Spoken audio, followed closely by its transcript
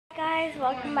guys,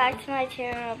 welcome back to my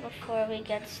channel. Before we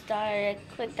get started,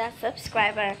 click that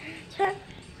subscribe button, turn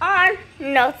on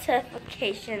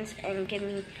notifications, and give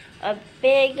me a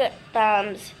big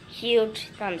huge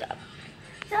thumbs up.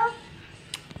 So, I'm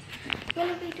going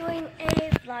to be doing a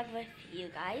vlog with you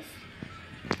guys.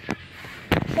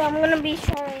 So I'm going to be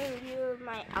showing you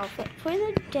my outfit for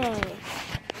the day.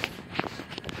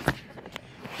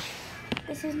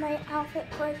 This is my outfit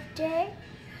for the day.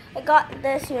 I got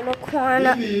this unicorn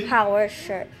power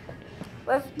shirt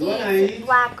with these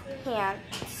black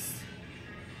pants.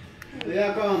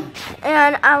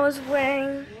 And I was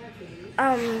wearing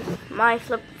my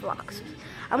flip-flops.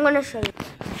 I'm going to show you.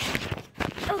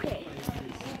 Okay.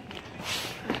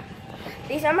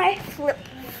 These are my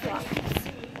flip-flops.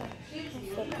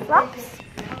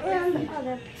 And the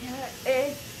other pair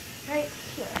is right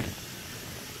here.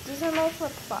 These are my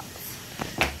flip-flops.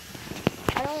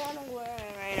 I don't want to wear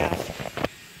it right now.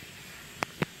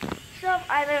 So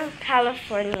I live in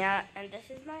California, and this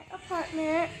is my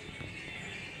apartment.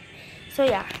 So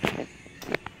yeah.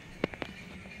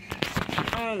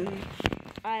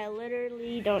 I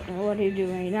literally don't know what to do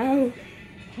right now.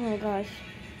 Oh my gosh.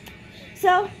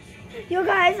 So you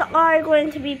guys are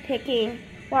going to be picking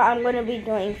what I'm going to be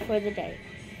doing for the day.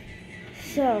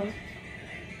 So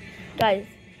guys,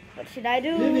 what should I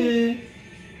do? Maybe.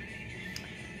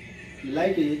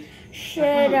 Like it.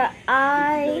 Should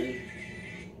I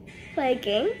play a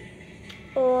game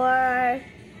or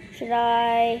should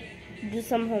I do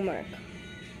some homework?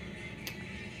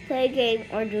 Play a game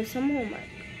or do some homework?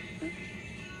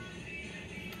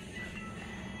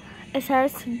 It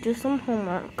says to do some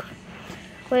homework.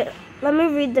 Wait, let me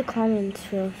read the comments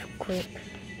real quick.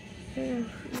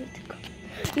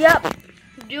 Yep,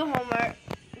 do homework.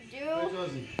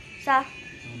 Stop.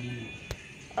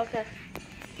 Okay.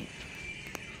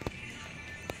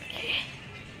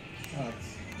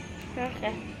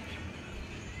 Okay.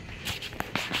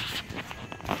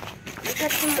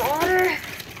 Got some water.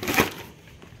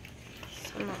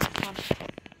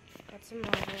 Got some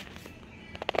water.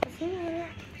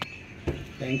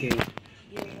 Thank you.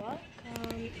 You're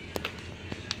welcome.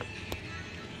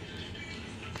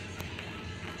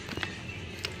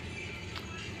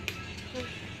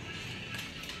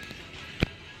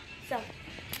 So,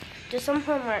 do some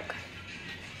homework.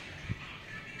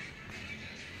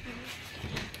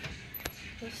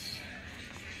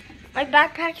 My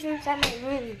backpack's inside my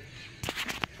room.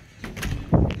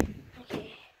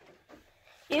 Okay.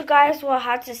 You guys will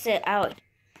have to sit out.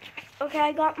 Okay,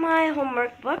 I got my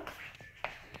homework book.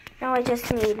 Now I just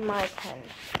need my pen.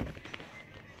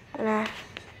 And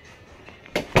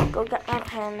go get my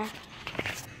pen. I'm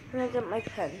gonna get my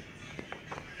pen.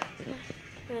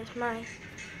 Here's my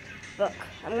book.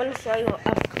 I'm gonna show you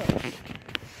up close.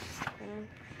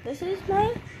 This is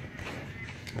my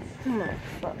homework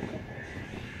book.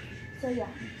 So yeah,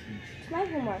 it's my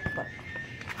homework book.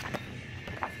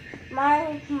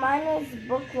 Mine is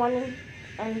book 1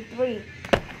 and 3.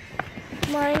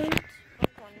 Mine's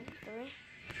book 1 and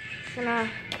 3. I'm gonna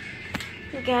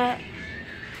get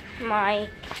my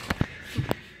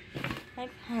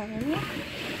pen.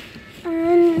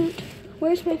 And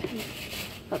where's my pen?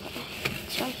 Okay,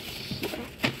 it's right here.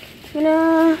 I'm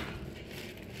gonna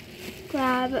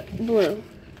grab blue.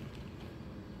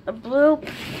 A blue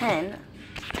pen.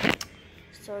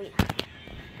 So yeah,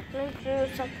 let's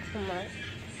do some homework.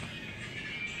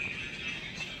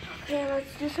 Okay,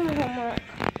 let's do some homework.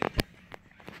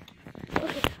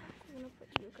 Okay, I'm gonna put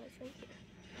you guys right here.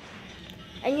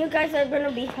 And you guys are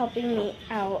gonna be helping me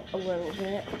out a little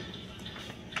bit.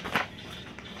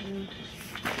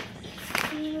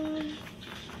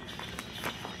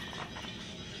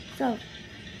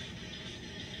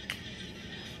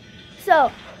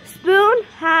 So Spoon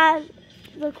has,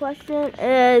 the question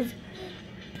is,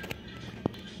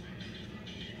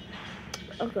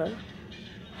 okay,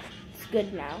 it's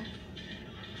good now.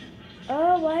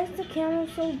 Oh, why is the camera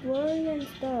so blurry and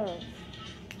stuff?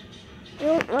 I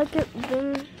don't like it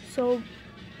being so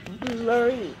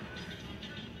blurry.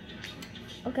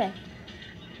 Okay.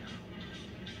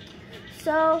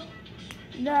 So,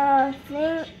 the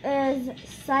thing is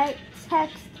cite,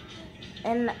 text,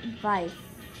 and advice.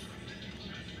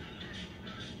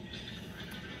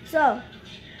 So,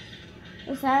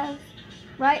 it says,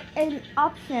 write an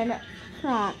option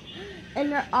prompt. In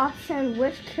your option,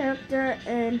 which character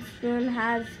in Spoon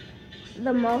has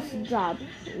the most job?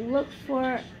 Look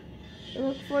for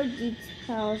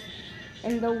details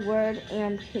in the word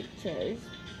and pictures.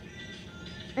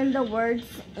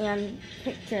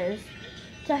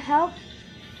 To help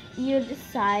you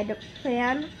decide,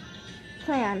 plan.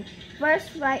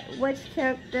 First, write which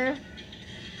character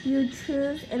you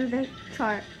choose in the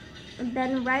chart.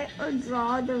 Then write or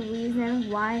draw the reason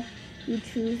why you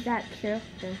choose that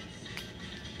character.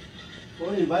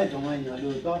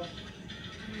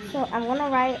 So I'm gonna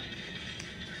write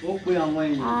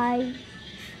I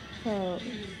chose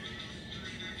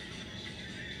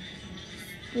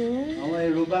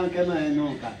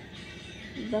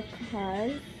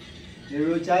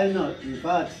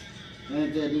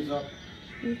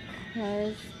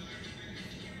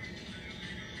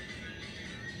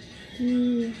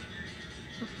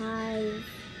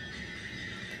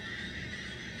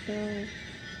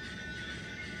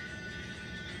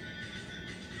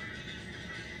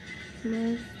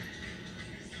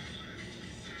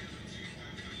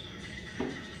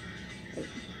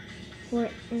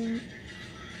because he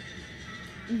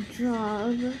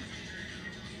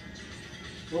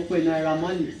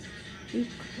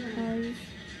has the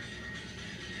most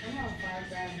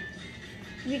important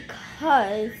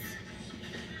job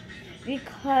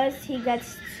because he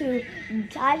gets to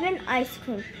dive in ice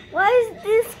cream. Why is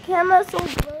this camera so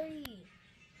blurry?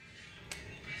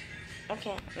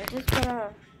 Okay, I'm just gonna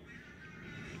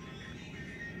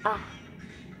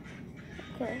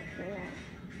okay, yeah.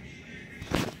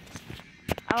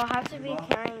 I'll have to be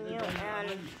carrying you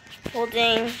and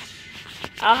holding.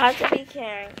 I'll have to be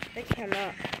carrying the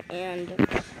camera and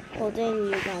holding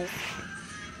you guys.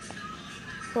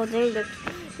 Holding the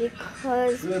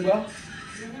because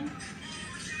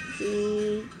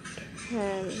he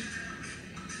can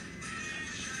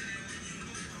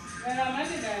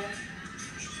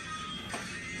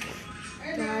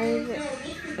dive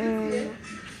in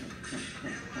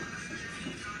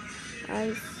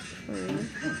ice cream.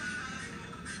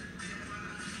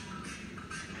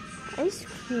 Ice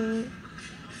cream.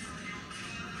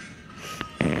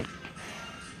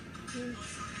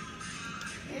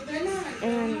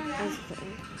 And ice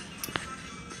cream.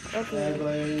 Okay.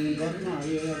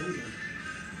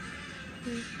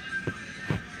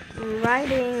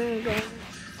 Writing.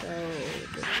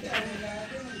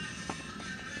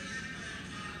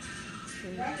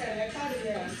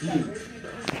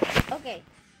 Okay.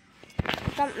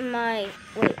 Something my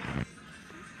wait.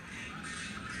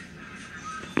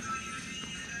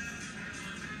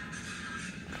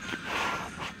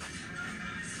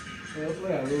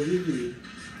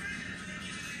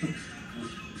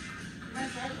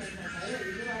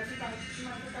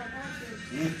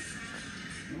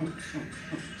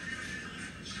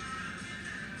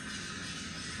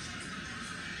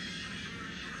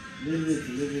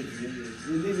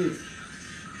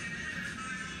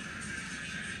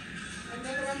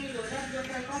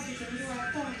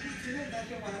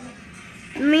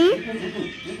 Me?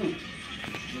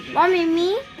 Mommy,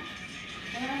 me?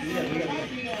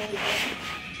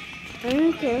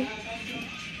 Okay.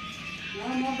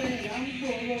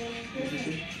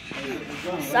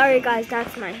 Sorry guys,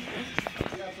 that's my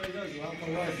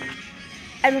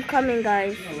I'm coming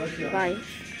guys. Bye.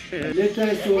 So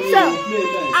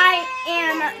I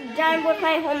am done with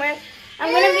my homework.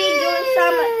 I'm gonna be doing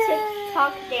some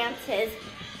TikTok dances.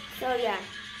 So yeah.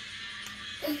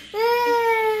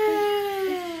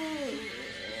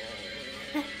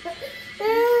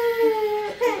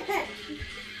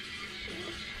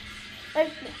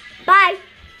 Bye.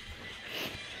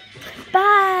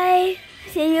 Bye.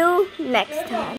 See you next time.